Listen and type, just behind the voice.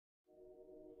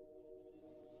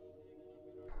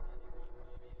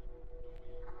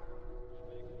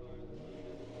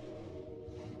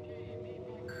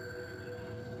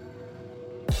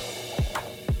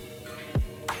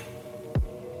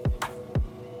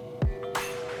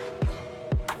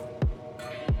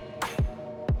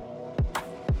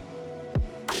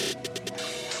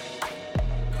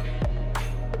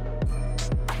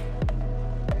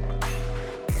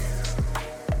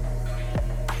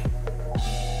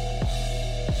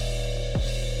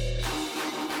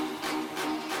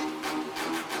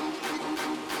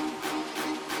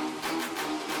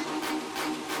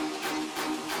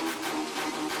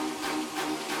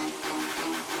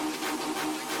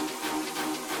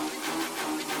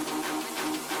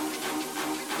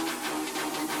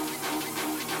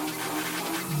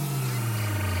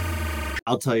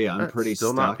I'll tell you, I'm That's pretty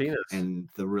still not stuck, penis. and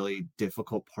the really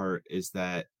difficult part is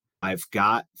that I've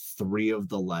got 3 of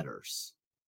the letters,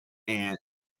 and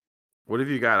What have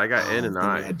you got? I got N and then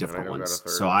I. we had different and I don't ones. got a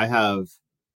third. So I have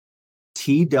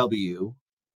TW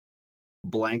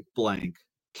blank blank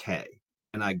K,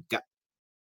 and I got.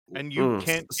 And you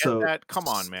can't get that? Come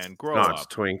on, man. Grow up. It's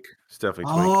Twink. It's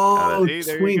definitely Twink. Oh, See,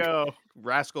 there Twink. you go.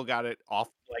 Rascal got it off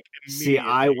like See,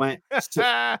 immediately. I went.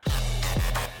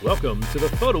 Welcome to the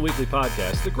Photo Weekly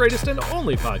Podcast, the greatest and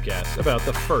only podcast about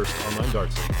the first online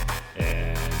darts league.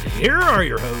 And here are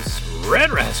your hosts, Red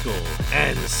Rascal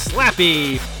and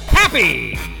Slappy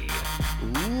Pappy.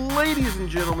 Ladies and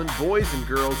gentlemen, boys and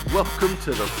girls, welcome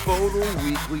to the Photo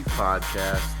Weekly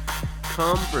Podcast.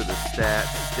 Come for the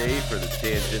stats, stay for the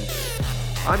tangent.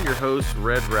 I'm your host,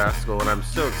 Red Rascal, and I'm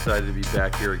so excited to be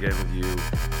back here again with you.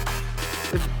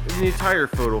 And the entire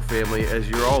Photo family, as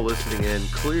you're all listening in,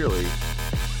 clearly,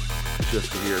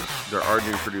 just to hear our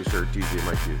new producer, DJ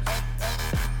Mike Hughes.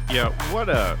 Yeah, what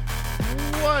a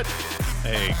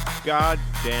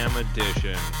goddamn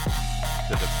addition to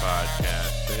the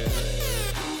podcast.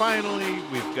 Finally,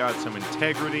 we've got some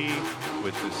integrity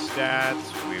with the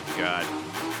stats. We've got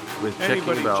with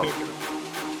checking about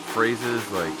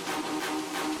phrases like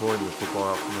pulling the football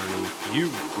out from underneath. You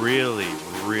really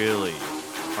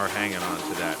are hanging on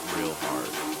to that real hard.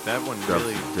 That one Dub's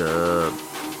really. A dub.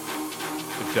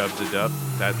 Dub's a dub.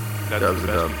 That's Dub's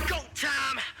the a best. dub. Go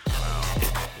time. Wow.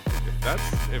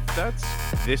 If that's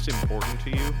this important to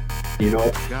you, You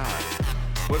know, God,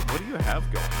 what do you have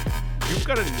going? You've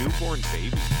got a newborn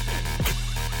baby.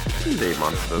 8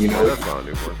 months. That's not a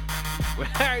newborn.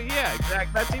 Yeah,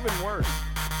 exactly. That's even worse.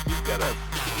 You've got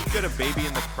a baby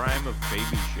in the prime of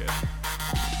babyship.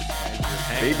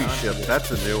 Babyship.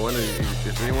 That's a new one.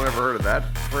 Has anyone ever heard of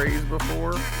that phrase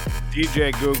before?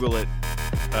 DJ, Google it.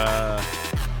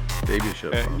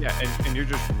 Babyship. Yeah, and you're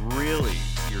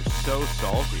so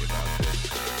salty about this.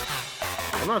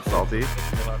 I'm not salty.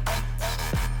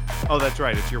 Oh, that's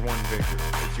right. It's your one victory.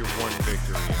 It's your one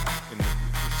victory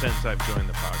since I've joined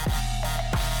the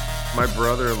podcast. My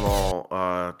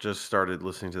brother-in-law just started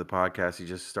listening to the podcast. He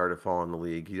just started following the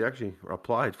league. He actually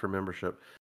applied for membership.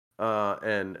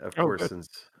 And of course, since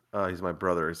he's my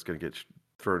brother, he's going to get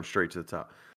thrown straight to the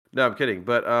top. No, I'm kidding.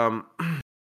 But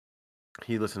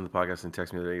he listened to the podcast and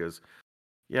texted me the other day. He goes,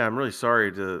 "Yeah, I'm really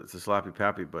sorry to Slappy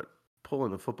Pappy, but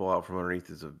pulling the football out from underneath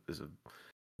is a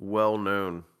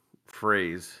well-known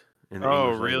phrase in the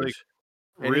English language."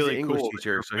 And he's an English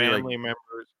teacher, so family members.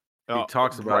 He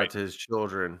talks about it to his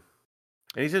children.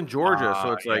 And he's in Georgia,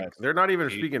 so it's like they're not even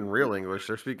speaking real English.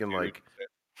 They're speaking like,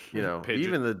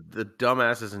 even the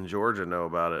dumbasses in Georgia know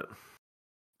about it.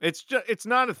 It's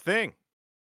not a thing.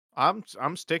 I'm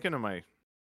sticking to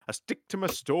I stick to my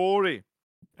story,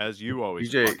 as you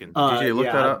always fucking. DJ, look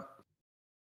that up.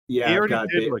 Yeah, I've got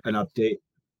an update.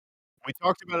 We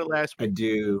talked about it last week. I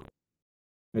do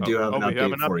have an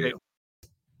update for you.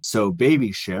 So,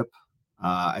 Babyship,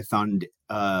 I found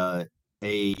a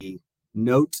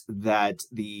note that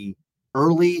the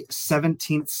early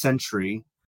 17th century,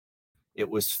 it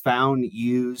was found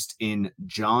used in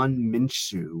John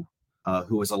Minshew,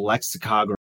 who was a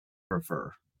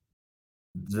lexicographer.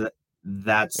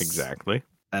 That's exactly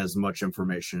as much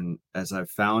information as I've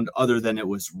found, other than it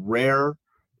was rare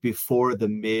before the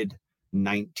mid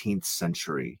 19th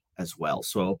century as well.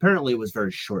 So apparently it was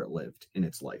very short-lived in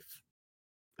its life.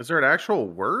 Is there an actual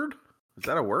word? Is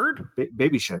that a word?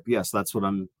 Babyship, yes, that's what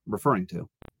I'm referring to.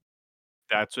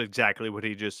 That's exactly what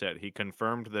he just said. He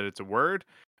confirmed that it's a word,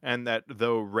 and that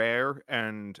though rare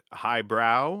and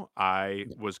highbrow, I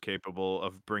was capable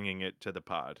of bringing it to the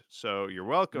pod. So you're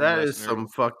welcome. That listener. Is some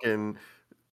fucking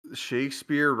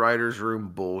Shakespeare writer's room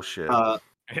bullshit.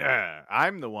 Yeah,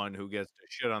 I'm the one who gets to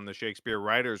shit on the Shakespeare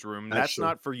writer's room. That's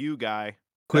not for you, guy.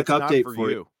 Quick update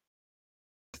for you.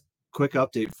 Quick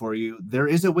update for you. There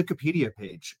is a Wikipedia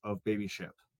page of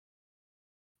Babyship.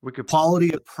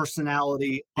 Quality of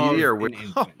personality of an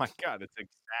infant. Oh my God, it's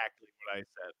exactly what I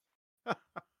said.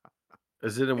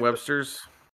 Is it in Webster's?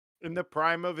 In the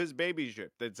prime of his babyship.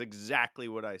 That's exactly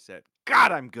what I said.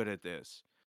 God, I'm good at this.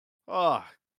 Oh,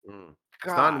 God. It's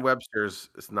not in Webster's.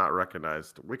 It's not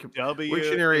recognized.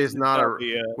 Wiktionary is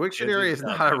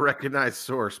not a recognized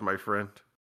source, my friend.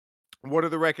 What are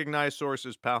the recognized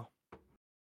sources, pal?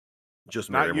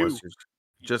 Just Merriam-Webster's.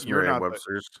 Just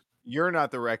Merriam-Webster's. You're not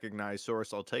the recognized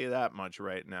source. I'll tell you that much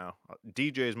right now.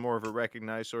 DJ is more of a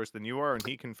recognized source than you are, and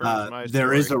he confirms my story.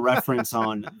 There is a reference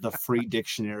on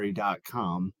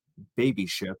thefreedictionary.com.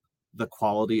 Babyship, the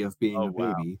quality of being a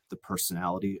baby, the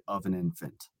personality of an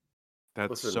infant.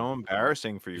 That's so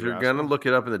embarrassing for you. If you're going to look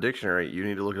it up in the dictionary, you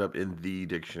need to look it up in the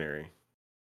dictionary.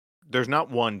 There's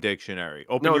not one dictionary.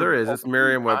 No, there is. It's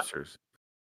Merriam-Webster's.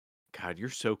 God, you're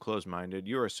so close-minded.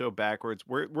 You are so backwards.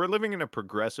 We're living in a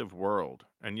progressive world,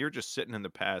 and you're just sitting in the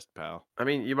past, pal. I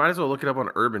mean, you might as well look it up on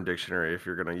Urban Dictionary if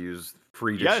you're going to use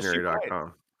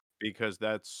freedictionary.com. Because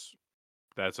that's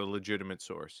a legitimate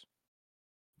source.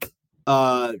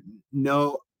 No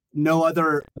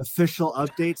other official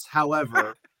updates.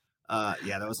 However,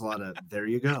 yeah, that was a lot of. There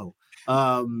you go.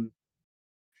 No,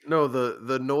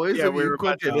 the noise of you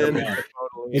clicking in.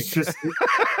 It's just.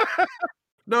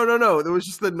 No. There was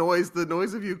just the noise. The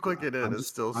noise of you clicking in is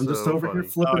still. I'm just over funny. here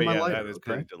flipping my lighter. That is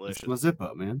pretty delicious. It's my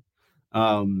Zippo, man.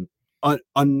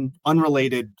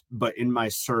 Unrelated, but in my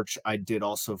search, I did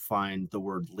also find the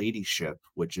word ladyship,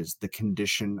 which is the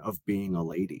condition of being a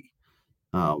lady.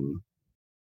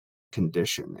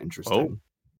 Condition, interesting.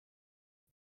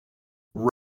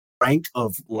 Rank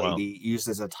of lady used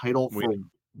as a title for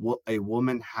a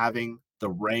woman having the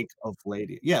rank of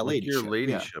lady. Yeah, ladyship. Your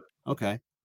ladyship. Yeah. Okay.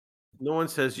 No one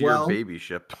says your baby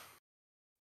ship.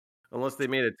 Unless they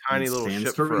made a tiny little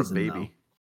ship for a baby. Though.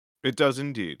 It does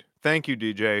indeed. Thank you,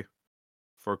 DJ,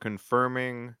 for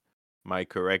confirming my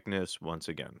correctness once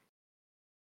again.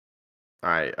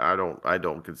 I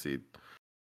don't concede.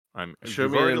 Show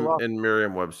me in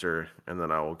Merriam-Webster, and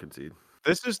then I will concede.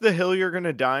 This is the hill you're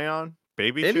gonna die on,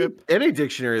 baby ship. Any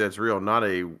dictionary that's real, not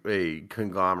a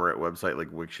conglomerate website like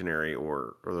Wiktionary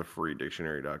or the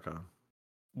freedictionary.com.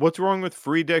 What's wrong with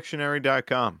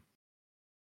freedictionary.com?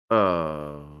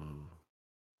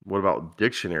 What about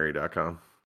dictionary.com?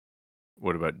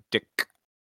 What about Dick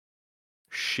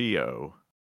Shio?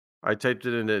 I typed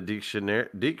it into dictionary.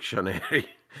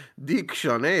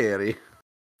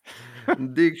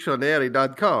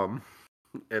 Dictionary.com,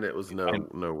 and it was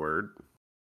no word.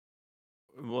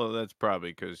 Well, that's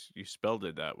probably because you spelled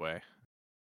it that way.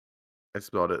 I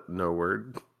spelled it no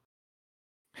word.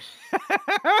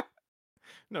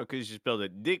 No, because you spelled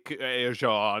it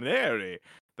dictionary.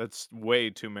 That's way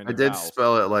too many I did vowels.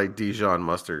 spell it like Dijon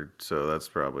mustard, so that's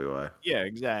probably why. Yeah,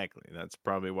 exactly. That's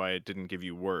probably why it didn't give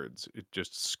you words. It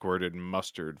just squirted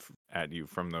mustard at you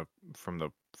from the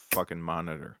fucking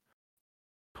monitor.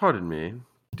 Pardon me.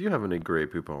 Do you have any Grey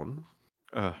Poupon?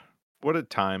 What a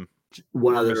time.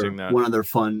 One other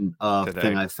fun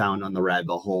thing I found on the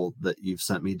rabbit hole that you've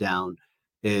sent me down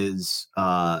is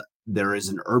there is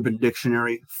an Urban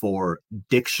Dictionary for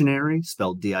dictionary,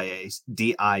 spelled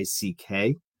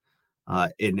D-I-C-K,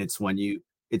 and it's when you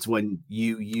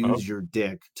use your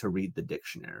dick to read the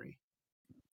dictionary.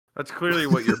 That's clearly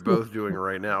what you're both doing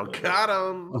right now. Got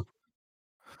him.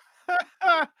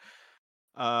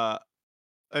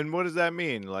 And what does that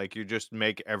mean? Like you just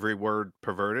make every word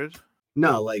perverted?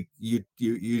 No, like you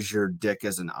use your dick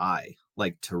as an eye,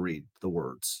 like to read the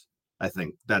words. I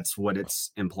think that's what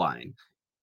it's implying.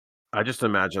 I just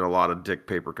imagine a lot of dick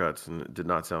paper cuts, and it did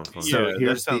not sound fun. So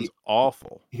that sounds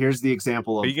awful. Here's the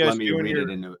example of. Let me read it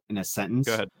in a sentence.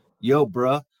 Go ahead. Yo,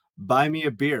 bruh, buy me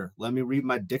a beer. Let me read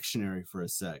my dictionary for a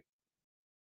sec.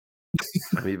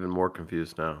 I'm even more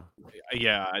confused now.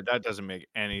 Yeah, that doesn't make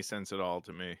any sense at all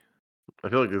to me. I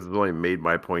feel like this has only made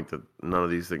my point that none of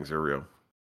these things are real.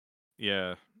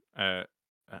 Yeah, I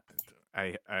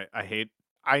hate.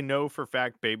 I know for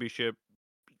fact baby ship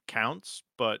counts,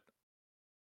 but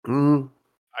I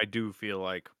do feel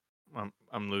like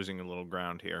I'm losing a little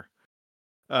ground here.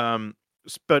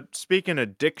 But speaking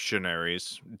of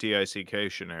dictionaries,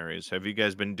 dictionaries, have you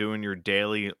guys been doing your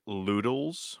daily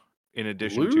loodles in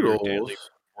addition to your daily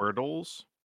wordles?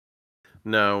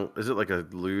 No, is it like a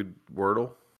lewd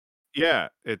wordle? Yeah,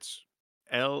 it's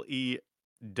LEWDLE.com,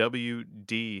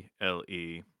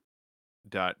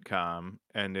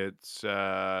 and it's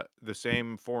the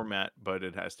same format, but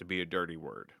it has to be a dirty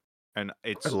word, and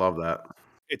I love that.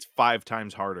 It's 5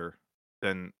 times harder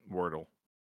than Wordle.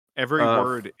 Every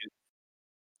word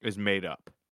is made up.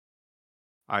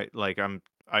 I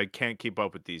can't keep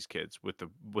up with these kids with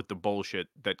the bullshit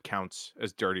that counts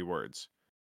as dirty words.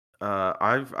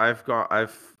 I've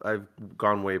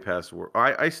gone way past.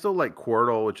 I still like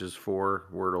Quordle, which is 4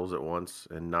 wordles at once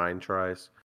and 9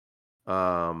 tries. We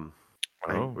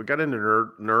got into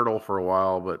Nerdle for a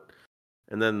while,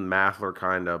 and then Mathler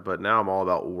kinda, but now I'm all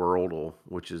about Worldle,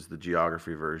 which is the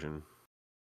geography version.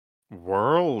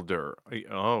 Worlder.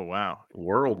 Oh wow.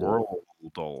 Worldle.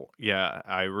 Yeah,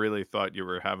 I really thought you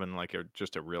were having like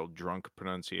just a real drunk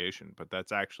pronunciation, but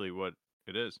that's actually what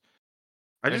it is.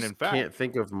 I just can't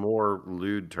think of more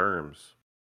lewd terms.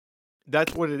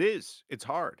 That's what it is. It's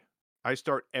hard. I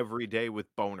start every day with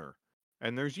boner,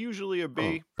 and there's usually a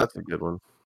B. Oh, that's a good one.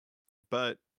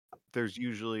 But there's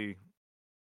usually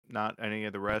not any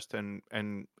of the rest, and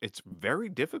it's very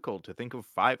difficult to think of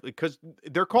 5 because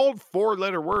they're called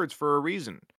 4-letter words for a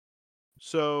reason.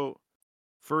 So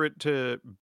for it to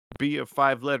be a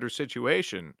 5-letter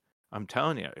situation, I'm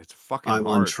telling you, it's fucking I'm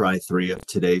on hard. try 3 of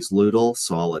today's Loodle,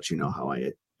 so I'll let you know how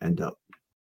I end up.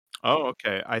 Oh,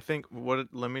 okay. I think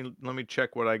let me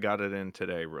check what I got it in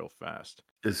today real fast.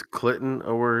 Is Clinton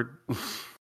a word?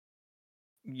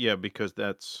 Yeah, because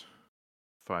that's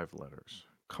 5 letters.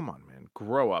 Come on, man.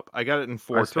 Grow up. I got it in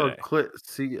 4 I spelled today. Clitn.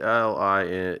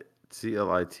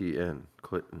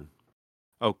 Clinton.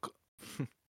 Oh,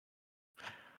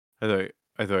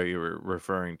 I thought you were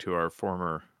referring to our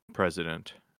former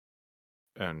president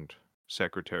and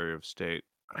Secretary of State.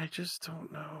 I just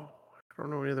don't know. I don't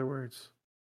know any other words.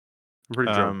 I'm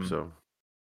pretty drunk, so.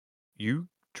 You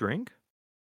drink?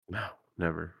 No,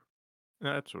 never.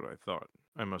 That's what I thought.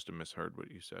 I must have misheard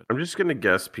what you said. I'm just going to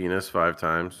guess penis 5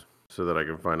 times so that I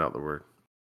can find out the word.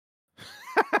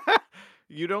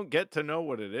 You don't get to know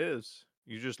what it is.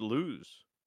 You just lose.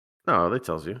 No, that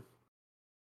tells you.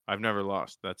 I've never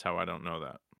lost. That's how I don't know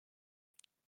that.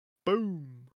 Boom.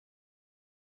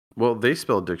 Well, they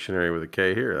spell dictionary with a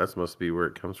K here. That must be where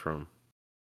it comes from.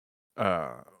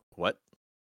 What?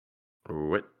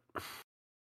 What?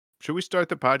 Should we start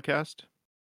the podcast?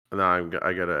 No,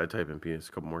 I gotta type in penis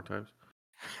a couple more times.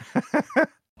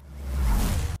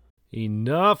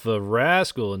 Enough of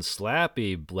Rascal and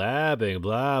Slappy blabbing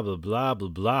blah blah blah blah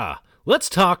blah. Let's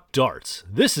talk darts.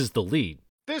 This is the lead.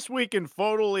 This week in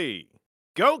FODL,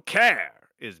 Gokar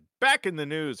is back in the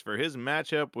news for his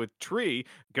matchup with Tree.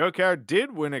 Gokar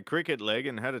did win a cricket leg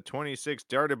and had a 26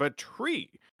 darter, but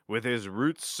Tree, with his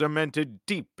roots cemented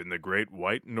deep in the Great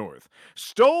White North,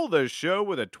 stole the show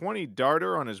with a 20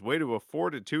 darter on his way to a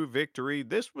 4-2 victory.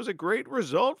 This was a great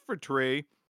result for Tree,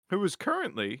 who is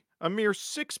currently a mere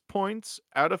 6 points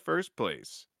out of first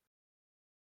place.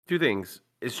 2 things.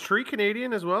 Is Tree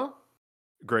Canadian as well?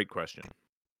 Great question.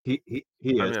 He is. I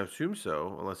mean, I assume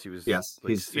so, unless he was. Yes,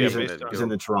 like, he's in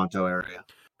the Toronto area.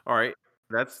 All right,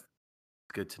 that's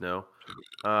good to know.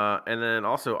 And then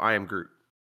also, I am Groot.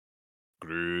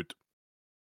 Groot.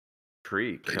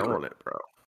 Tree killing it, bro.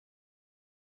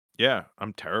 Yeah,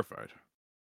 I'm terrified.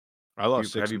 I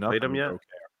lost 6-0. Have you played him yet?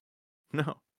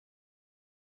 No.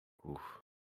 Oof.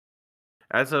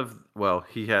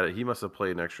 He must have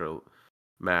played an extra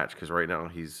match because right now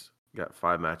he's got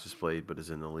 5 matches played, but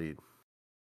is in the lead.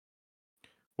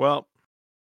 Well,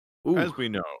 as we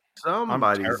know,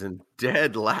 somebody's in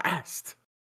dead last.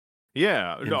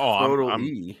 Yeah, in FODL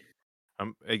E.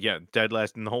 I'm dead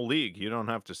last in the whole league. You don't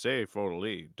have to say FODL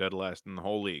E. Dead last in the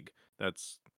whole league.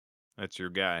 That's your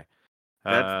guy.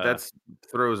 That's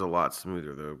throws a lot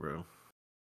smoother though, bro.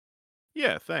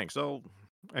 Yeah, thanks. I'm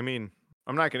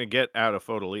not gonna get out of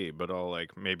FODL E, but I'll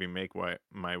maybe make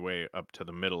my way up to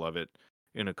the middle of it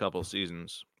in a couple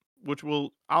seasons,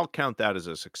 I'll count that as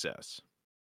a success.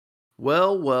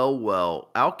 Well.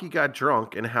 Alki got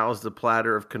drunk and housed a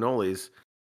platter of cannolis.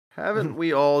 Haven't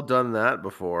we all done that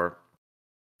before?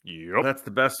 Yep. That's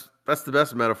the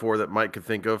best metaphor that Mike could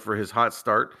think of for his hot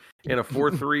start and a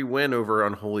 4-3 win over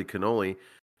Unholy Cannoli.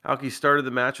 Alki started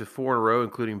the match with 4 in a row,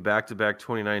 including back-to-back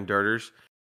 29 darters.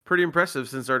 Pretty impressive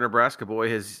since our Nebraska boy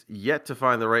has yet to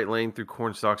find the right lane through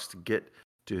cornstalks to get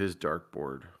to his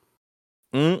dartboard.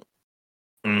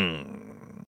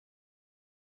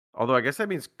 Although I guess that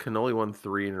means Cannoli won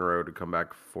 3 in a row to come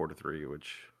back 4-3,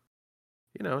 which,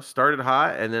 started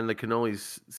hot and then the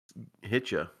cannolis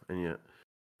hit you and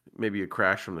maybe a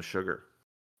crash from the sugar.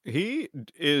 He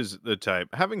is the type,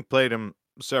 having played him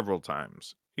several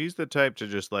times, he's the type to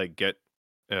just get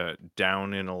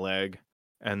down in a leg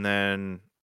and then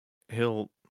he'll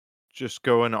just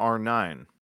go in R9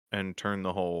 and turn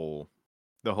the whole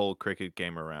cricket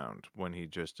game around when he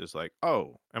just is like,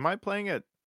 oh, am I playing a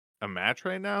match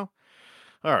right now?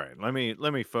 All right, let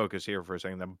me focus here for a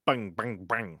second. Then bang, bang,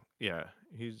 bang. Yeah,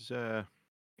 he's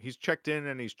checked in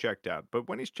and he's checked out. But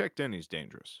when he's checked in, he's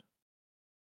dangerous.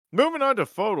 Moving on to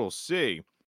FODL C.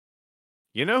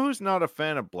 You know who's not a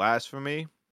fan of blasphemy?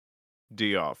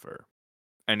 D'Offer.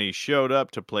 And he showed up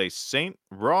to play Saint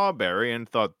Rawberry and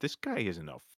thought, this guy isn't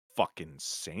a fucking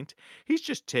saint. He's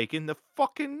just taking the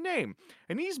fucking name.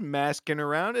 And he's masking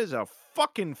around as a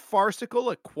fucking farcical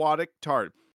aquatic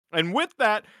tart. And with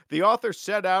that, the author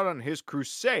set out on his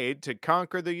crusade to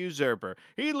conquer the usurper.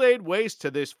 He laid waste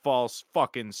to this false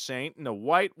fucking saint in a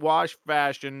whitewash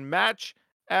fashion. Match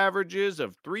averages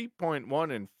of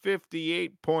 3.1 and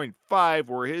 58.5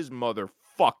 were his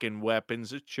motherfucking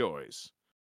weapons of choice.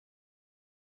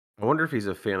 I wonder if he's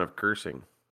a fan of cursing.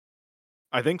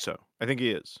 I think so. I think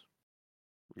he is.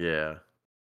 Yeah.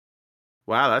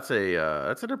 Wow, that's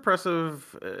an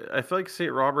impressive. I feel like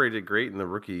St. Robert did great in the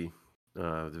rookie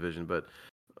division, but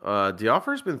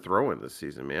D'Offer's been throwing this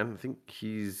season, man. I think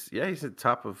he's at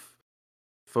top of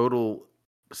FODL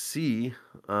C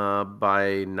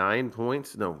by 9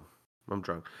 points. No, I'm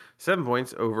drunk. 7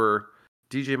 points over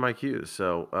DJ Mike Hughes.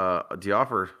 So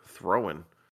D'Offer throwing.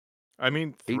 I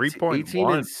mean, 18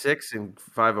 3.1. and 6 and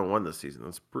 5-1 this season.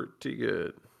 That's pretty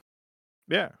good.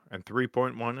 Yeah, and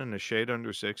 3.1 and a shade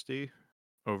under 60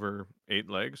 over 8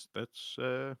 legs. That's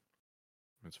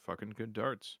fucking good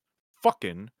darts.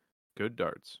 Fucking good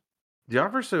darts.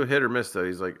 D'Offer's so hit or miss though.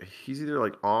 He's either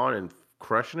like on and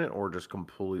crushing it or just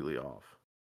completely off.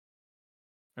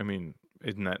 I mean,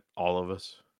 isn't that all of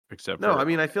us? Except No, for I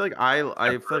mean I feel like I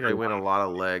feel like I win a lot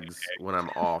of legs when I'm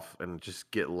off and just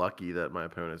get lucky that my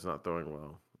opponent's not throwing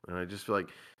well. And I just feel like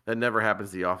that never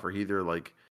happens to D'Offer. He either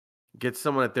like gets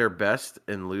someone at their best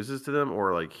and loses to them,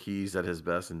 or like he's at his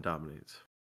best and dominates.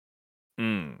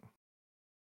 Yeah.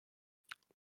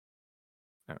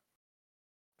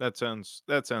 That sounds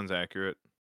accurate.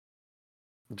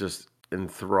 Just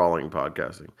enthralling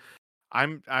podcasting.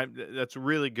 That's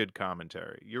really good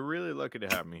commentary. You're really lucky to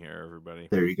have me here, everybody.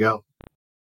 There you go.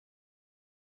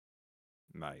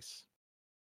 Nice.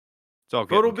 It's all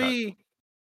Photo getting B.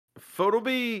 Photo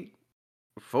B.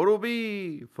 Photo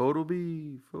B. Photo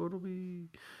B. Photo B.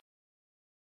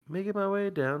 Making my way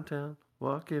downtown,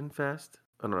 walking fast.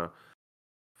 I don't know.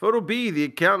 Photo B, the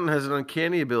accountant has an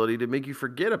uncanny ability to make you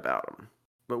forget about him.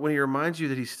 But when he reminds you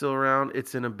that he's still around,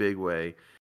 it's in a big way.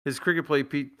 His cricket play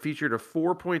featured a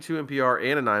 4.2 MPR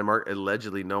and a 9 mark.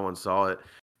 Allegedly, no one saw it.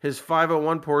 His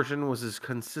 501 portion was as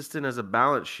consistent as a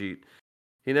balance sheet.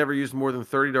 He never used more than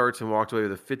 30 darts and walked away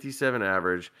with a 57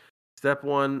 average. Step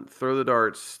 1, throw the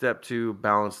darts. Step 2,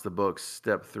 balance the books.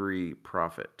 Step 3,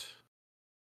 profit.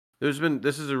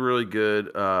 This is a really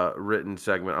good written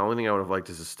segment. The only thing I would have liked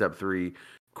is a step 3 ?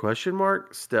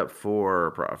 Step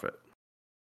 4, profit.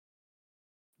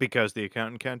 Because the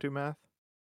accountant can't do math?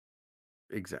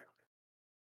 Exactly.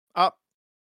 Up.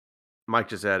 Mike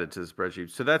just added to the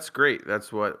spreadsheet. So that's great.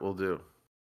 That's what we'll do.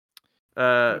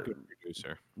 Good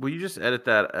producer. Will you just edit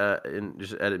that and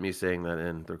just edit me saying that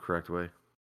in the correct way,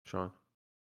 Sean?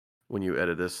 When you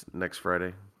edit this next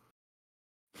Friday.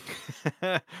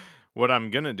 What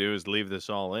I'm going to do is leave this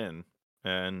all in,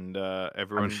 and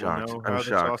everyone will know how the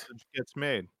sausage gets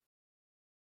made.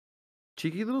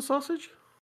 Cheeky little sausage?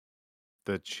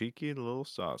 The cheeky little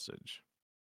sausage.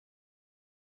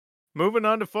 Moving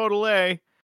on to FODL A.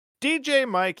 DJ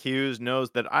Mike Hughes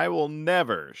knows that I will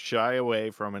never shy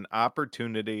away from an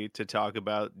opportunity to talk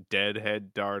about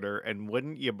Deadhead Darter, and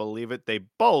wouldn't you believe it, they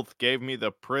both gave me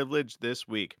the privilege this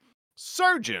week.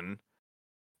 Surgeon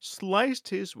sliced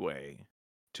his way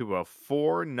to a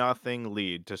 4-0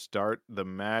 lead to start the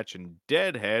match, and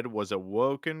Deadhead was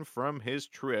awoken from his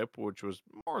trip, which was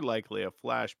more likely a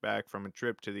flashback from a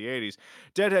trip to the 80s.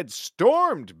 Deadhead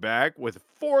stormed back with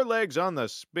 4 legs on the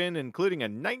spin, including a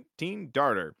 19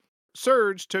 darter.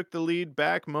 Surge took the lead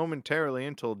back momentarily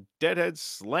until Deadhead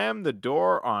slammed the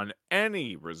door on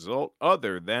any result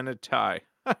other than a tie.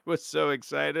 I was so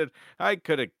excited, I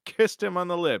could have kissed him on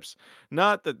the lips.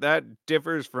 Not that that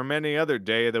differs from any other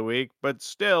day of the week, but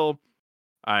still,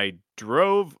 I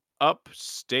drove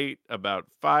upstate about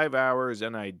 5 hours,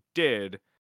 and I did.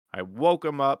 I woke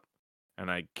him up, and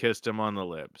I kissed him on the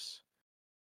lips.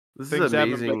 This is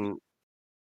amazing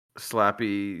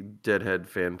slappy Deadhead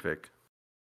fanfic.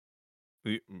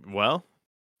 Well,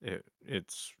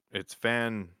 it's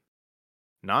fan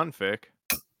non-fic,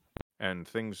 and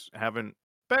things haven't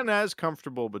been as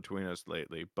comfortable between us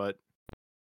lately, but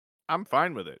I'm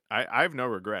fine with it. I have no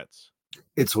regrets.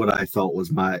 It's what I felt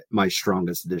was my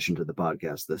strongest addition to the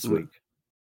podcast this week.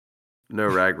 No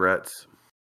regrets.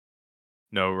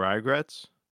 No regrets?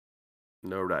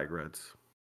 No regrets.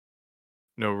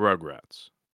 No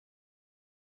rugrats.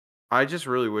 I just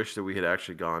really wish that we had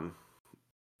actually gone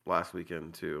last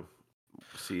weekend to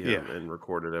see him and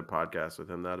recorded a podcast with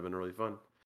him. That would have been really fun.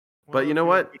 Well, but you know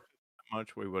what?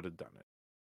 Much we would have done it.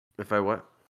 If I what?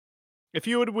 If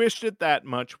you had wished it that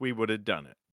much, we would have done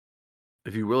it.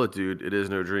 If you will it, dude, it is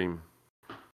no dream.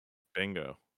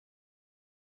 Bingo.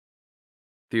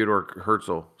 Theodore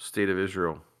Herzl, State of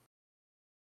Israel.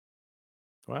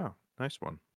 Wow, nice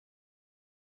one.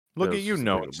 Look at you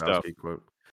knowing stuff. Quote.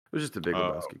 It was just a Big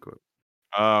Lebowski quote.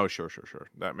 Oh, sure.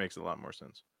 That makes a lot more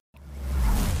sense.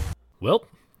 Well,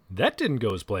 that didn't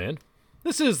go as planned.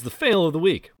 This is the fail of the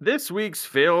week. This week's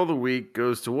fail of the week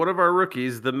goes to one of our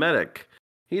rookies, the medic.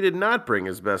 He did not bring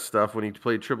his best stuff when he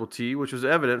played Triple T, which was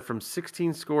evident from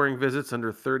 16 scoring visits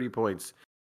under 30 points.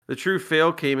 The true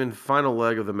fail came in final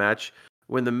leg of the match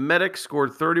when the medic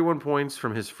scored 31 points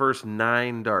from his first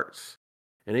 9 darts.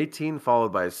 An 18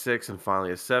 followed by a 6 and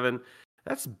finally a 7.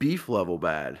 That's beef level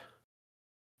bad.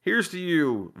 Here's to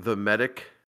you, the medic.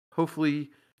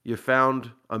 Hopefully you found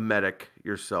a medic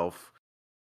yourself.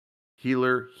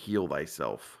 Healer, heal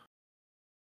thyself.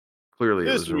 Clearly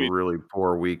it was a really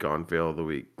poor week on Fail of the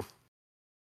Week.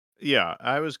 Yeah,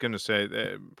 I was going to say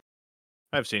that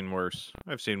I've seen worse.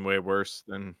 I've seen way worse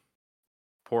than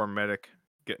poor medic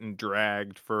getting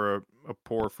dragged for a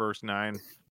poor first 9.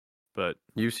 But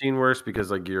you've seen worse because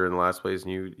like you're in last place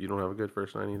and you don't have a good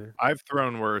first 9 either. I've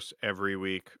thrown worse every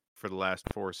week for the last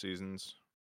 4 seasons.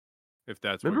 If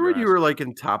that's remember when you were like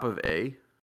in top of A?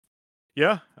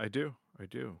 Yeah, I do.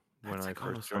 That's when like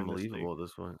I first joined unbelievable at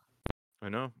this point. I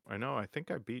know. I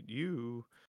think I beat you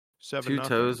 7-0. 2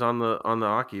 toes on the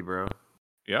Aki, bro.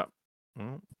 Yeah.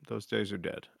 Well, those days are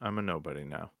dead. I'm a nobody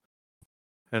now,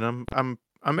 and I'm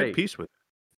at peace with it.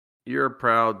 You're a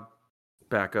proud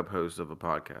backup host of a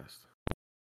podcast.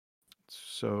 It's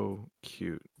so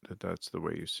cute that that's the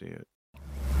way you see it.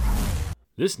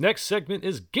 This next segment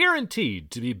is guaranteed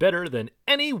to be better than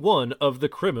any one of the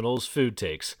criminals' food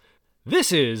takes.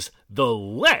 This is the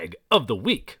leg of the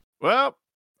week. Well,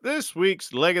 this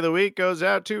week's leg of the week goes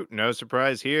out to, no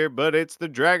surprise here, but it's the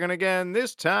Dragon again,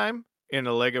 this time in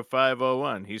a leg of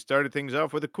 501. He started things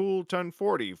off with a cool ton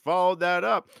 40, followed that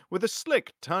up with a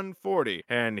slick ton 40,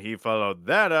 and he followed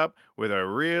that up with a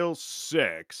real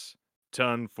 6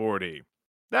 ton 40.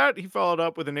 That he followed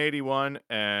up with an 81,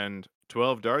 and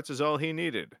 12 darts is all he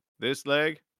needed. This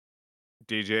leg,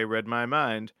 DJ read my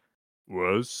mind,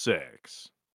 was 6.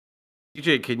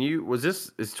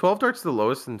 DJ, is 12 darts the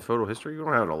lowest in photo history? You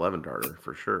don't have an 11 darter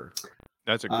for sure.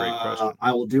 That's a great question.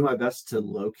 I will do my best to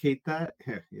locate that.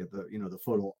 Here, the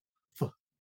photo.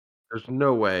 There's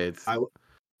no way it's.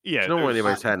 There's no way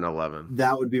anybody's had an 11.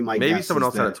 That would be my guess. Maybe someone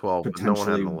else had a 12, but no one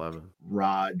had an 11.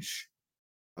 Raj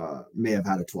may have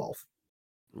had a 12.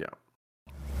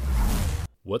 Yeah.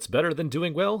 What's better than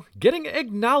doing well? Getting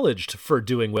acknowledged for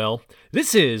doing well.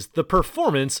 This is the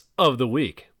performance of the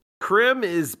week. Krim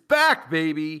is back,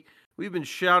 baby. We've been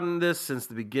shouting this since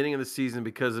the beginning of the season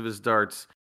because of his darts,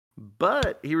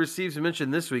 but he receives a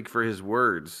mention this week for his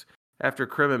words. After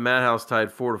Krim and Madhouse tied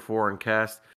 4-4 in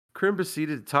cast, Krim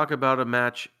proceeded to talk about a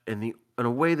match in a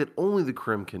way that only the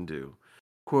Krim can do.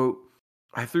 Quote,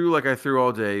 "I threw like I threw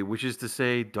all day, which is to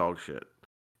say dog shit."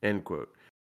 End quote.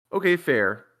 Okay,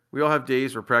 fair. We all have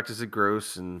days where practice is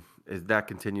gross, and that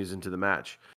continues into the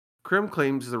match. Krim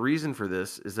claims the reason for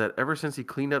this is that ever since he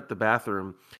cleaned the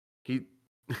bathroom, he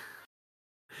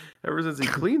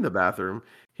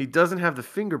doesn't have the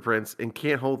fingerprints and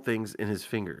can't hold things in his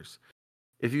fingers.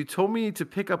 If you told me to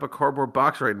pick up a cardboard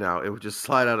box right now, it would just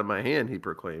slide out of my hand, he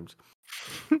proclaims.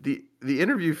 The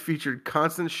interview featured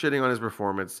constant shitting on his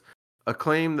performance, a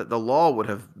claim that the law would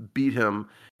have beat him,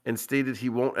 and stated he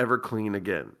won't ever clean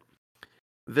again.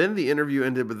 Then the interview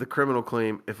ended with the criminal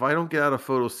claim, "If I don't get out of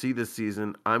Photo C this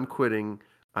season, I'm quitting.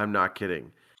 I'm not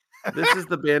kidding." This is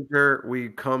the banter we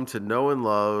come to know and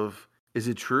love. Is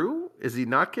it true? Is he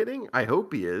not kidding? I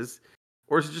hope he is.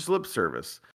 Or is it just lip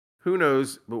service? Who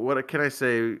knows? But what can I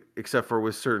say except for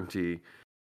with certainty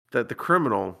that the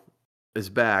criminal is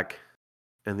back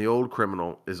and the old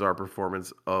criminal is our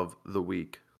performance of the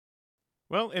week.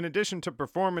 Well, in addition to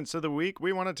performance of the week,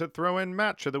 we wanted to throw in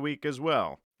match of the week as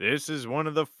well. This is one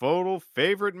of the FODL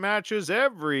favorite matches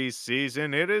every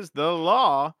season. It is the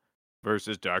Law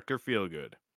versus Dr.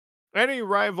 Feelgood. Any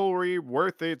rivalry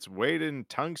worth its weight in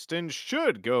tungsten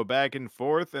should go back and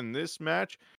forth, and this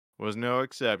match was no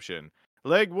exception.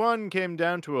 Leg 1 came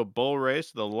down to a bull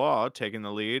race, the Law taking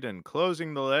the lead and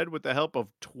closing the lead with the help of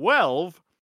 12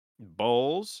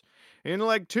 bulls. In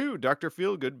Leg 2, Dr.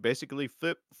 Feelgood basically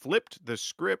flipped the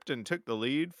script and took the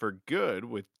lead for good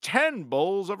with 10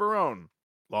 bulls of her own.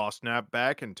 Law snapped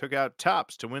back and took out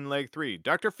tops to win Leg 3.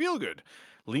 Dr. Feelgood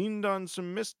leaned on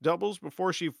some missed doubles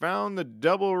before she found the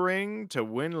double ring to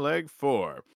win Leg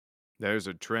 4. There's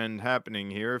a trend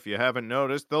happening here if you haven't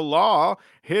noticed. The Law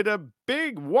hit a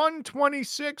big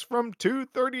 126 from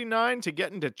 239 to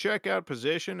get into checkout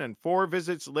position, and 4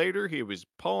 visits later, he was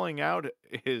pulling out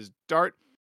his dart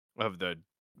of the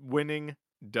winning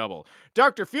double.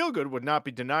 Dr. Feelgood would not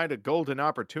be denied a golden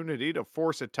opportunity to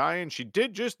force a tie, and she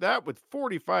did just that with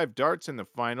 45 darts in the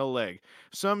final leg.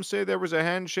 Some say there was a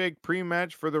handshake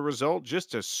pre-match for the result just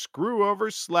to screw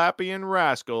over Slappy and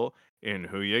Rascal in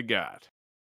Who You Got.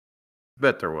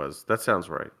 Bet there was. That sounds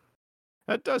right.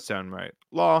 That does sound right.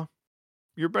 Law,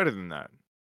 you're better than that.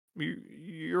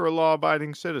 You're a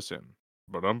law-abiding citizen.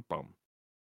 Ba-dum-bum.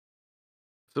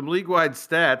 Some league-wide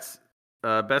stats.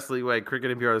 Best league-wide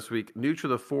cricket NPR this week.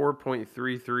 Neutral to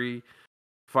 4.33.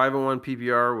 501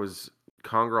 PPR was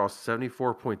Congraw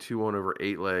 74.21 over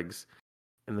 8 legs.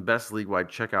 And the best league-wide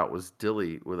checkout was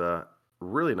Dilly with a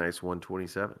really nice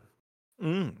 127.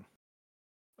 Do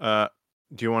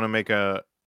you want to make a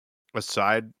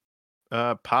side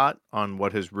pot on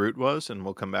what his route was, and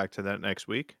we'll come back to that next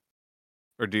week?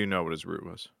 Or do you know what his route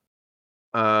was?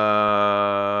 Yeah,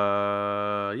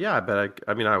 I bet.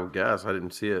 I would guess. I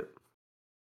didn't see it.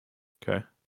 Okay.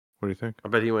 What do you think? I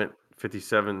bet he went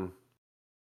 57.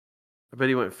 I bet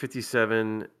he went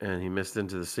 57, and he missed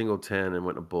into the single 10 and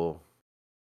went a bull.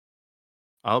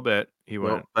 I'll bet he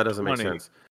went. Well, that doesn't 20. make sense.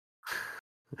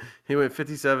 He went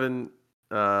 57,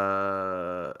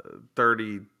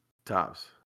 30 tops.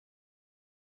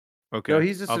 Okay. No,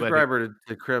 he's a subscriber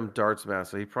to Crim Darts Mass,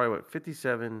 so he probably went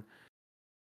 57,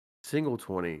 single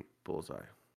 20, bullseye.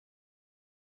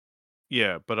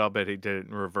 Yeah, but I'll bet he did it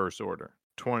in reverse order.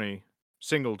 20,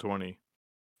 single 20,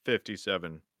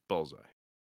 57, bullseye.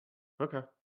 Okay.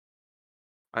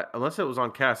 Unless it was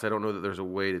on cast, I don't know that there's a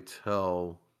way to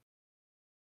tell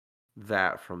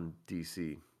that from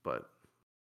DC, but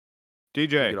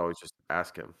DJ, you could always just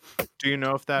ask him. Do you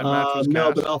know if that match was cast?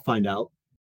 No, but I'll find out.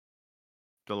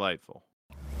 Delightful.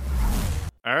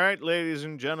 All right, ladies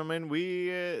and gentlemen,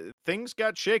 things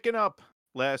got shaken up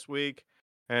last week,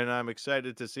 and I'm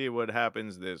excited to see what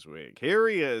happens this week. Here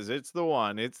he is. It's the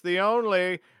one. It's the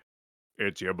only.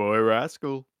 It's your boy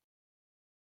Rascal.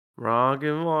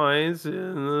 Rockin' lights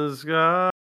in the sky,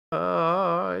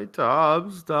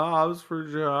 tops for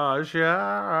Josh.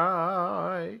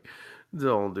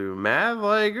 Don't do math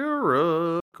like a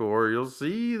rook, or you'll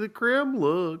see the Crim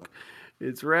look.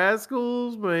 It's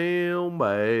Rascal's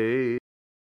mailbag.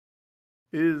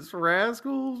 It's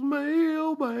Rascal's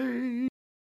mailbag.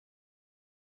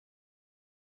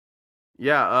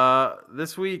 Yeah,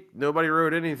 this week nobody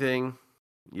wrote anything.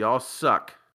 Y'all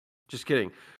suck. Just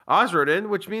kidding. Oz wrote in,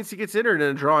 which means he gets entered in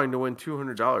a drawing to win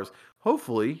 $200.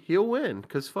 Hopefully, he'll win,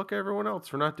 because fuck everyone else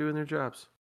for not doing their jobs.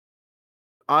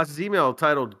 Oz's email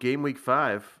titled Game Week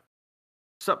 5.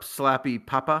 Sup, Slappy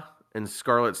Papa and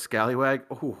Scarlet Scallywag.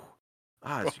 Oh,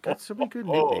 Oz, you got so many good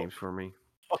nicknames for me.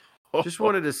 Just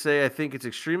wanted to say I think it's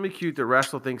extremely cute that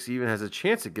Rascal thinks he even has a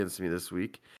chance against me this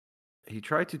week. He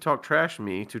tried to talk trash to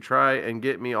me to try and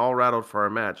get me all rattled for our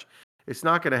match. It's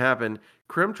not going to happen.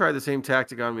 Krim tried the same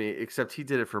tactic on me, except he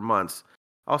did it for months.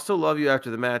 I'll still love you after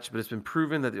the match, but it's been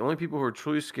proven that the only people who are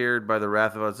truly scared by the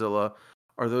wrath of Godzilla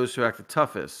are those who act the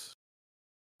toughest.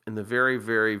 In the very,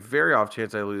 very, very off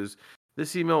chance I lose,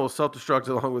 this email will self-destruct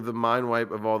along with the mind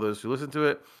wipe of all those who listen to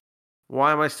it.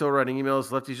 Why am I still writing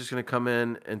emails? Lefty's just going to come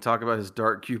in and talk about his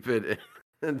Dark Cupid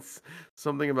and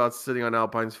something about sitting on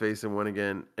Alpine's face and win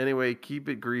again. Anyway, keep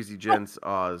it greasy, gents.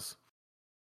 Oz.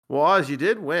 Well, Oz, you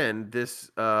did win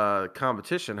this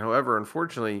competition. However,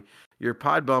 unfortunately, your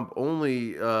pod bump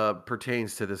only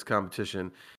pertains to this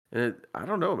competition. And I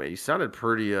don't know, man. You sounded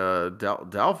pretty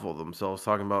doubtful of themselves,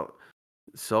 talking about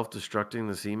self-destructing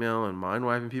this email and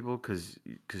mind-wiping people because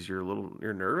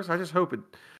you're nervous. I just hope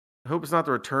it's not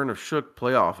the return of Shook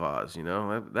playoff Oz. You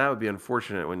know, that would be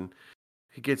unfortunate when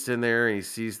he gets in there and he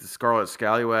sees the Scarlet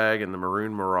Scallywag and the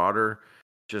Maroon Marauder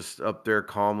just up there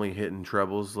calmly hitting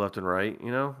trebles left and right.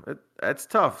 You know, that's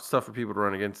tough. It's tough for people to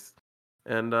run against.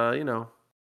 And, you know,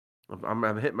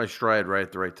 I'm hitting my stride right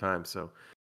at the right time. So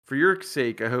for your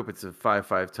sake, I hope it's a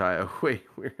 5-5 tie. Oh, wait,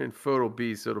 we're in FODL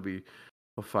B, so it'll be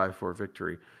a 5-4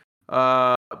 victory.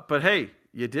 But hey,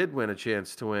 you did win a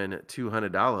chance to win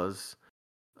 $200.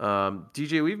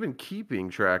 DJ, we've been keeping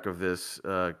track of this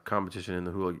competition in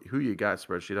the Who You Got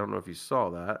spreadsheet. I don't know if you saw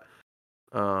that.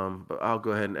 But I'll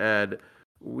go ahead and add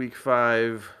Week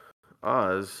 5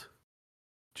 Oz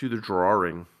to the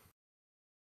drawing.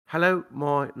 Hello,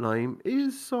 my name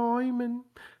is Simon,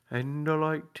 and I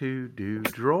like to do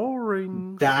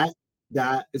drawings. That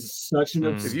is such an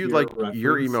obscure If you'd like reference,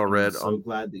 your email read, I'm so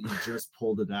glad that you just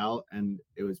pulled it out, and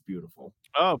it was beautiful.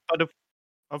 Oh, but of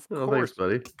course, thanks,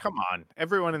 buddy. Come on,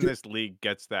 everyone in this league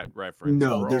gets that reference.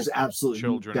 No, there's absolutely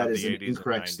children that of is the an 80s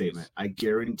incorrect and 90s. statement. I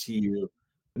guarantee you.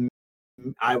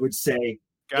 I would say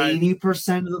Guys,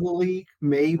 80% of the league,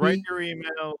 maybe. Write your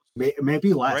emails.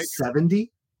 Maybe less,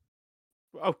 70.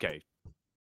 Okay.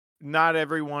 Not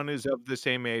everyone is of the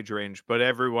same age range, but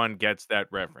everyone gets that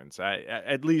reference.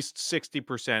 At least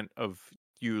 60% of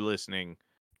you listening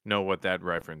know what that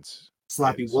reference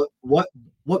Slappy, is.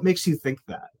 What makes you think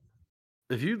that?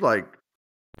 If you'd like.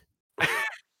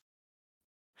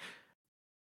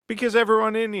 Because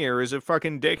everyone in here is a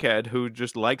fucking dickhead who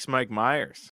just likes Mike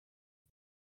Myers.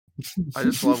 I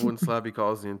just love when Slappy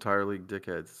calls the entire league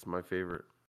dickheads. It's my favorite.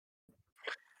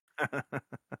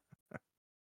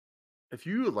 If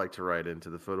you would like to write into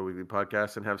the Photo Weekly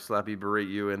podcast and have Slappy berate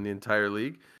you and the entire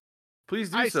league, please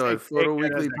do so at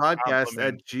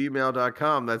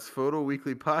photoweeklypodcast@gmail.com. That's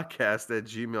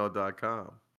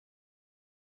photoweeklypodcast@gmail.com.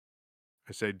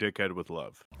 I say dickhead with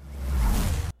love.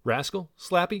 Rascal,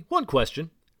 Slappy, one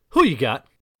question. Who you got?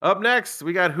 Up next,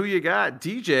 we got Who You Got.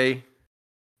 DJ,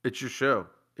 it's your show.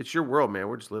 It's your world, man.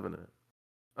 We're just living in it.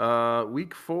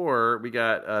 Week 4, we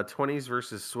got 20s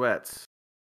versus Sweats.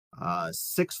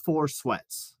 6-4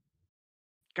 Sweats.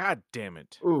 God damn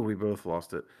it. Ooh, we both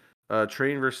lost it.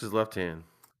 Train versus Left Hand.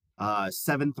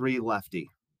 7-3 Lefty.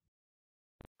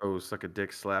 Oh, suck a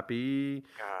dick, Slappy.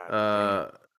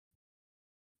 God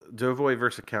Dovoy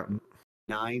versus Accountant.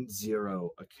 9-0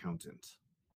 Accountant.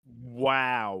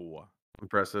 Wow.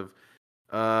 Impressive.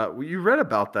 Well, you read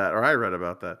about that, or I read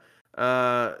about that.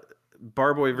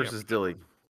 Barboy versus Dilly.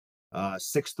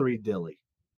 6-3 Dilly.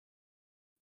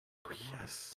 Oh,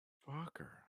 yes. Fucker.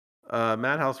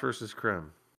 Madhouse versus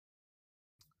Krem.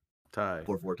 Tie.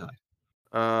 4-4 tie.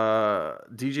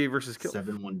 DJ versus Kill.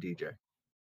 7-1 DJ.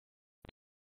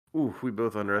 Ooh, we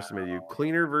both underestimated you.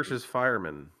 Cleaner versus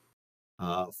Fireman.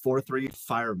 4-3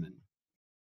 Fireman.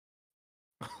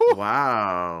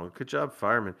 Wow. Good job,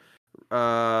 Fireman.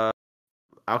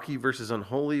 Alki versus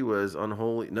Unholy was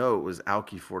Unholy. No, it was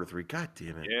Alki 4-3. God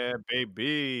damn it. Yeah,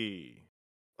 baby.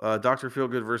 Dr.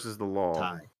 Feelgood versus The Law.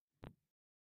 Tie.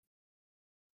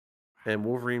 And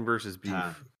Wolverine versus Beef.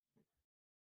 Tie.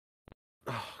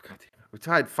 Oh, god damn it. We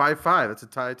tied 5-5. That's a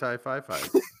tie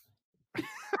 5-5.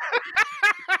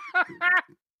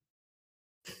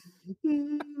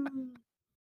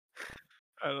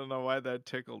 I don't know why that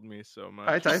tickled me so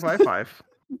much. Tie 5-5.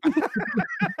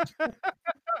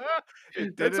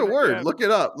 That's a word. Again. Look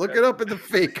it up. Look it up in the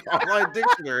fake online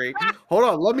dictionary. Hold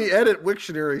on. Let me edit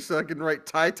Wiktionary so I can write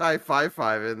tie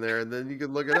 5-5 in there, and then you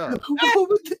can look it up.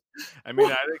 I mean,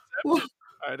 I'd accept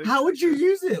it. How would you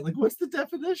use it? Like, what's the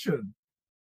definition?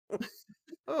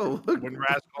 Oh, look. When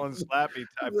Rascal and Slappy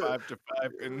tie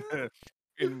 5-5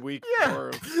 in week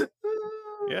 4.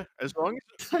 Yeah, as long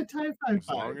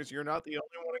as you're not the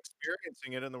only one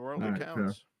experiencing it in the world, it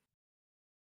counts.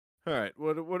 Fair. All right,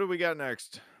 what do we got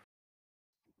next?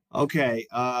 Okay,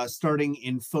 starting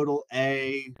in Photo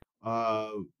A,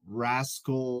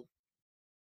 Rascal,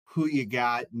 Who You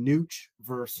Got? Nooch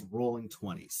versus Rolling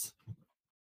 20s.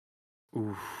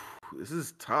 Ooh, this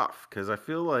is tough because I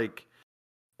feel like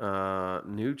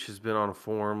Nooch has been on a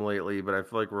form lately, but I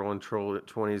feel like Rolling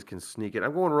 20s can sneak it.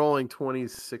 I'm going Rolling 20s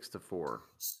 6-4.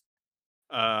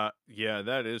 Yeah,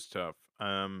 that is tough.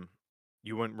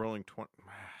 You went Rolling 20.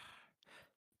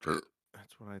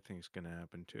 That's what I think is going to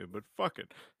happen too. But fuck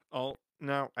it.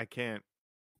 No, I can't.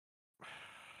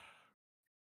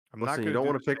 Listen, you don't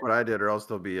want to pick what I did, or else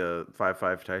there'll be a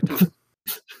 5-5 tie tie.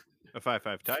 A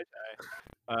 5-5 tie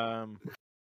tie.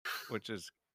 Which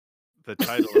is the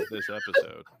title of this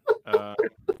episode.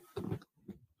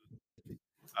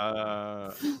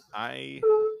 I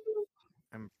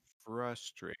am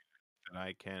frustrated that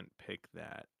I can't pick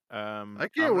that. I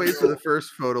can't wait for the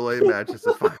first Photo A match. It's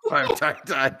a 5-5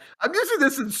 tie. I'm using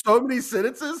this in so many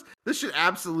sentences. This should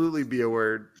absolutely be a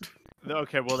word.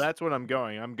 Okay, well, that's what I'm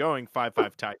going. I'm going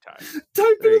 5-5 tie. Type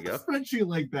it in the spreadsheet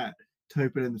like that.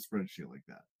 Type it in the spreadsheet like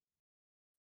that.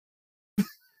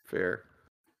 Fair.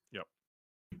 Yep.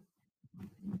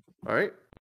 All right.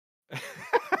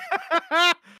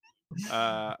 All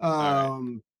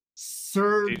right.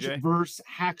 Surge versus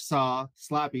Hacksaw.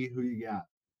 Slappy, who you got?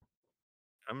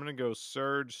 I'm gonna go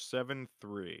Surge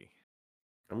 7-3.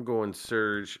 I'm going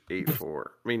Surge 8-4.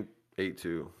 I mean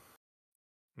 8-2.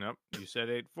 Nope, you said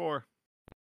 8-4.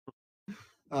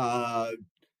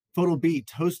 Photo B,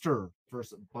 Toaster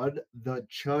versus Bud the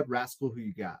Chud. Rascal, who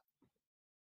you got?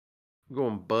 I'm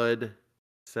going Bud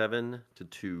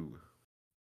 7-2.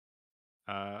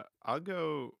 I'll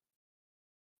go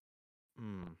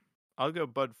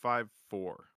Bud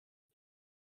 5-4.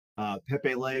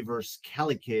 Pepe Le versus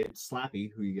Cali Kid.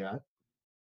 Slappy, who you got?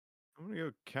 I'm gonna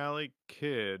go Cali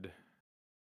Kid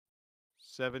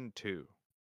 7-2.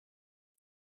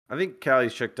 I think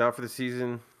Cali's checked out for the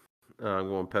season. I'm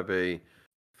going Pepe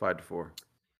 5-4.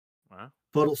 Wow.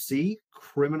 Photo C,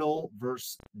 Criminal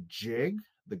versus Jig,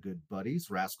 the good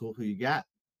buddies. Rascal, who you got?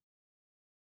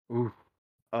 Ooh.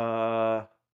 I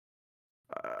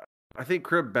think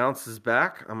Crib bounces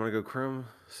back. I'm gonna go Crim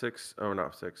 6. Oh,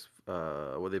 not 6.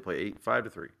 What they play 8,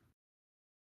 5-3.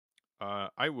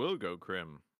 I will go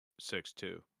Crim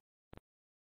 6-2.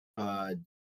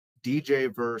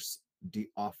 DJ versus The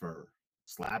Offer.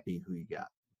 Slappy, who you got?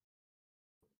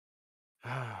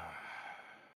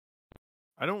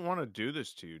 I don't want to do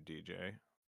this to you, DJ,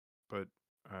 but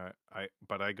I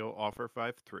go Offer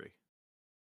 5-3.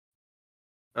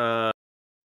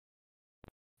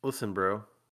 Listen, bro.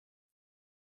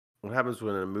 What happens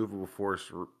when an immovable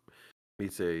force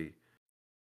meets a...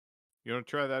 You want to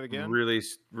try that again? Really,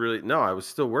 really... No, I was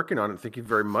still working on it. Thank you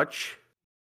very much.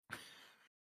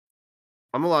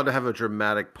 I'm allowed to have a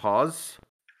dramatic pause.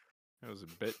 That was a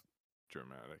bit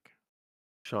dramatic.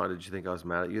 Sean, did you think I was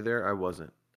mad at you there? I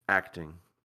wasn't. Acting.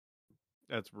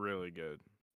 That's really good.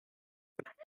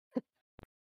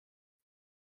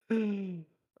 I'm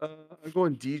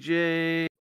going DJ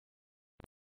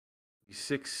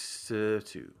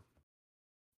 6-2.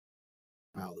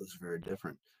 Wow, this is very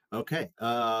different. Okay.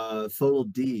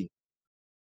 FODL D.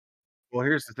 Well,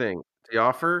 here's the thing. The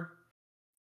offer,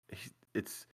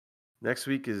 it's next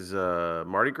week is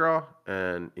Mardi Gras,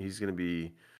 and he's going to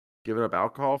be giving up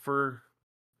alcohol for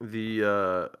the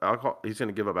alcohol. He's going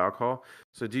to give up alcohol.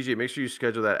 So DJ, make sure you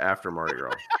schedule that after Mardi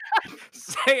Gras.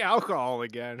 Say alcohol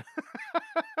again.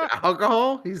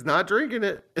 Alcohol? He's not drinking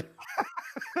it.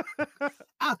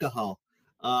 Alcohol.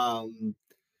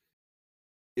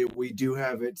 We do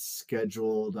have it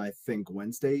scheduled, I think,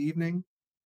 Wednesday evening.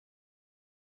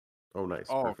 Oh, nice.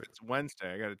 Oh, Perfect. if it's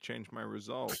Wednesday, I got to change my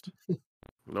result.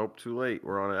 Nope, too late.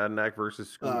 We're on Adnak versus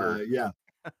Scooter. Yeah.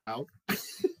 Out.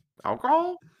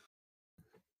 Alcohol?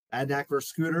 Adnak versus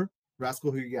Scooter.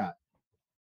 Rascal, who you got?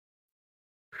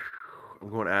 I'm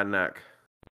going Adnak.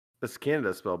 That's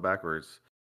Canada spelled backwards.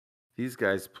 These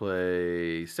guys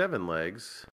play 7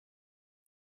 legs.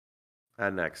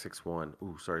 Adnak 6-1.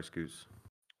 Ooh, sorry, Scoots.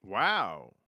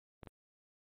 Wow.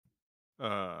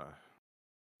 I'll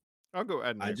go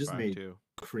Adnak. I just made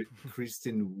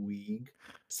Kristen Wiig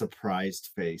surprised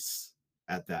face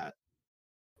at that.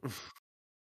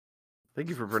 Thank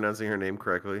you for pronouncing her name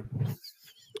correctly.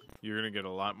 You're gonna get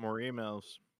a lot more emails.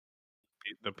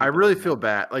 I really feel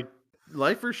bad. Like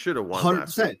Lifer should have won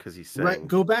 100% because he sang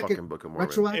go back fucking Book of Mormon.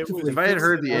 Retroactively. If I had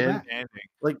heard the end,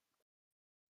 like,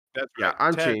 that's yeah, right.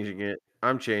 I'm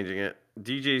changing it.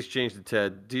 DJ's changed to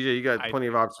Ted. DJ, you got plenty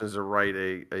of options to write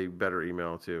a better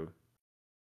email too.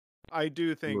 I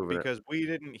do think because we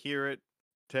didn't hear it,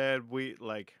 Ted.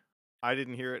 I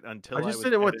didn't hear it until I just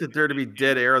didn't want there to be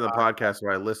dead air on the podcast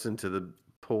where I listened to the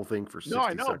whole thing for 60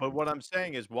 seconds. No, I know, but what I'm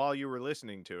saying is while you were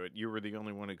listening to it, you were the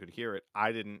only one who could hear it.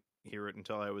 I didn't hear it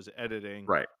until I was editing.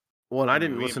 Right. Well, and I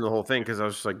didn't listen to the whole thing because I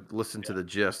was just like listening to the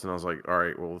gist, and I was like, all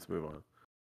right, well, let's move on.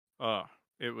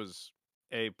 It was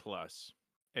A+.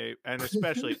 And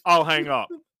especially I'll hang up,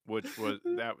 which was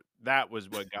that was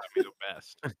what got me the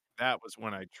best. That was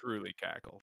when I truly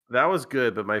cackled. That was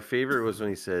good, but my favorite was when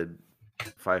he said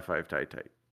 5-5 tight.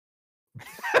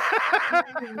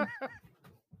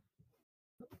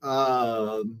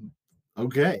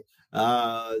 Okay.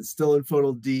 Still in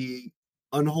FODL D.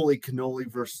 Unholy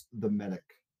Cannoli versus the Medic.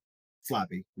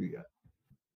 Slappy, who you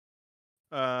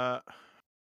got?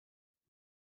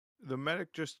 The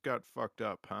Medic just got fucked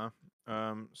up, huh?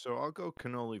 So I'll go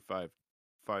Cannoli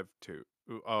 5-2.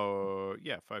 Oh,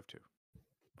 yeah, 5-2.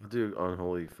 I'll do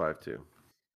Unholy 5-2.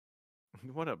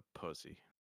 What a pussy.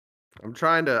 I'm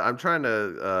trying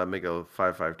to make a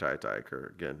 5-5 tie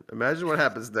occur again. Imagine what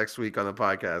happens next week on the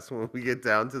podcast when we get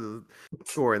down to the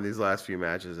score in these last few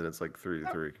matches and it's like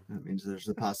 3-3. That means there's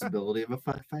a possibility of a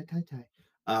 5-5 tie.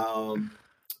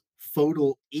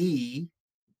 FODL E,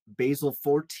 Basil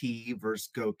 4T versus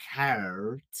Go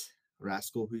Cart.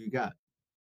 Rascal, who you got?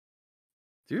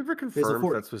 Do you ever confirm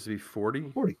if that's supposed to be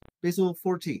 40? 40. Basil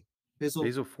 4T.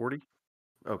 Basil 40?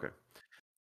 Okay.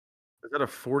 Is that a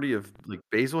 40 of like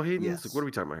Basil Hayden's? Yes. Like, what are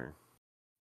we talking about here?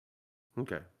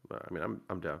 Okay. I mean,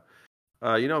 I'm down.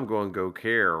 I'm going Go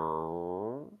Care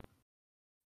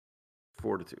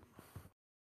 4-2.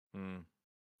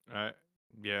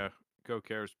 Yeah, Go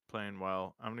Care's playing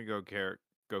well. I'm gonna go Care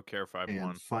 5-1.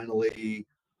 And finally,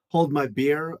 Hold My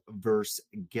Beer versus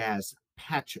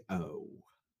Gazpacho.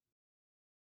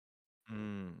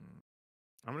 I'm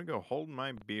gonna go Hold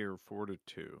My Beer 4-2.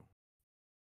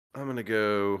 I'm gonna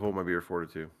go Hold My Beer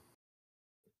 4-2.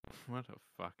 What a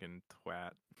fucking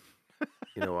twat.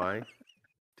 You know why? Do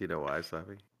you know why,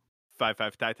 Slappy?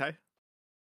 5-5 tie.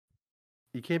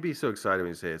 You can't be so excited when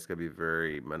you say it's gonna be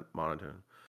very monotone.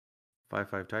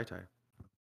 5-5 tie.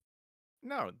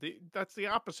 No, that's the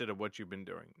opposite of what you've been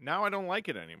doing. Now I don't like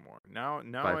it anymore. Now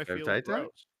I feel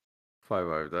gross.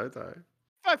 5-5 tie.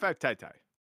 5-5 tie.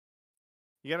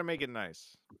 You got to make it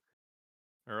nice.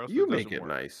 Or else you make it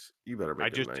nice. You better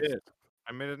make it nice. I just did.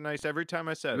 I made it nice every time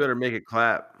I said it. You better make it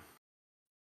clap.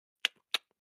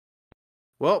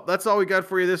 Well, that's all we got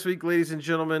for you this week, ladies and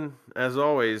gentlemen. As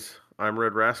always, I'm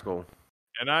Red Rascal.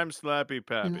 And I'm Slappy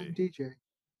Pappy. And I'm DJ.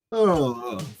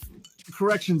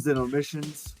 Corrections and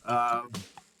omissions.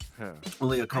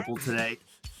 Only a couple today.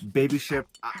 Baby ship,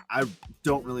 I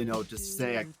don't really know what to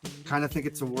say. I kind of think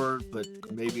it's a word, but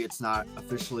maybe it's not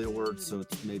officially a word, so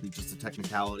it's maybe just a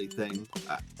technicality thing.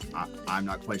 I'm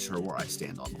not quite sure where I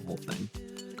stand on the whole thing.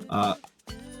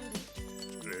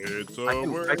 It's a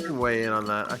word. I can weigh in on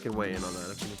that.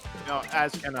 No,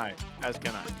 as can I.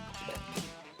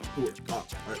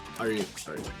 Are you?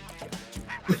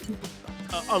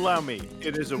 Allow me.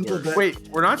 It is a word. Wait,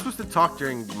 we're not supposed to talk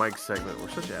during Mike's segment. We're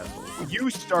such assholes. You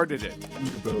started it.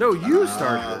 No, you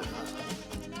started it.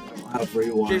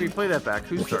 Everyone. JV, play that back.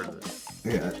 Who started it?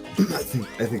 Yeah, I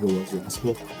think it was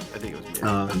Rascal. I think it was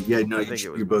me. Yeah, no,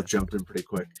 you both jumped in pretty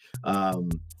quick. I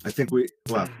think we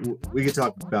could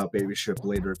talk about Baby Ship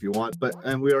later if you want,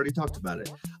 and we already talked about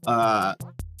it.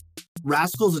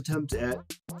 Rascal's attempt at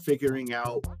figuring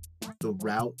out the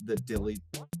route that Dilly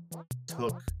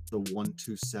took the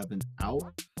 127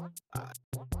 out.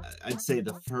 I'd say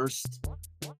the first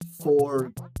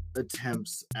 4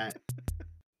 attempts at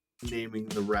naming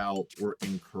the route were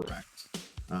incorrect.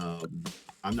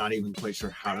 I'm not even quite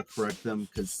sure how to correct them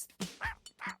because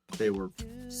they were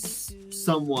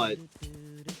somewhat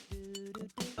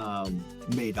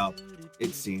made up,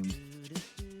 it seemed.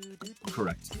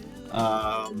 Correct.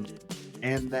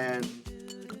 And then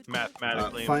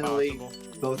mathematically finally,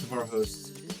 impossible. Both of our hosts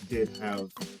did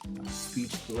have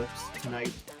speech blips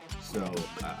tonight, so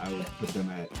I would put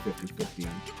them at 50-50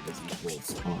 as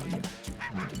equals on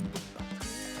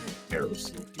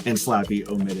errors. And Slappy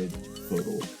omitted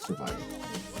FODL survival.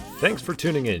 Thanks for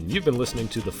tuning in. You've been listening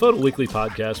to the FODL Weekly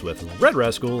Podcast with Red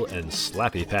Rascal and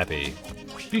Slappy Pappy.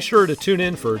 Be sure to tune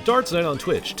in for Darts Night on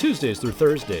Twitch, Tuesdays through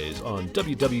Thursdays on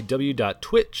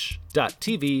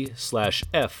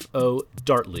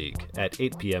www.twitch.tv/FODartLeague at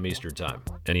 8 p.m. Eastern Time.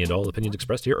 Any and all opinions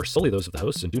expressed here are solely those of the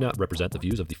hosts and do not represent the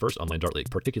views of the First Online Dart League,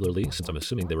 particularly since I'm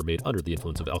assuming they were made under the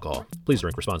influence of alcohol. Please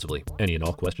drink responsibly. Any and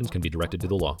all questions can be directed to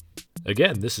the law.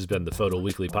 Again, this has been the FODL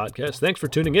Weekly Podcast. Thanks for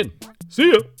tuning in.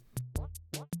 See ya!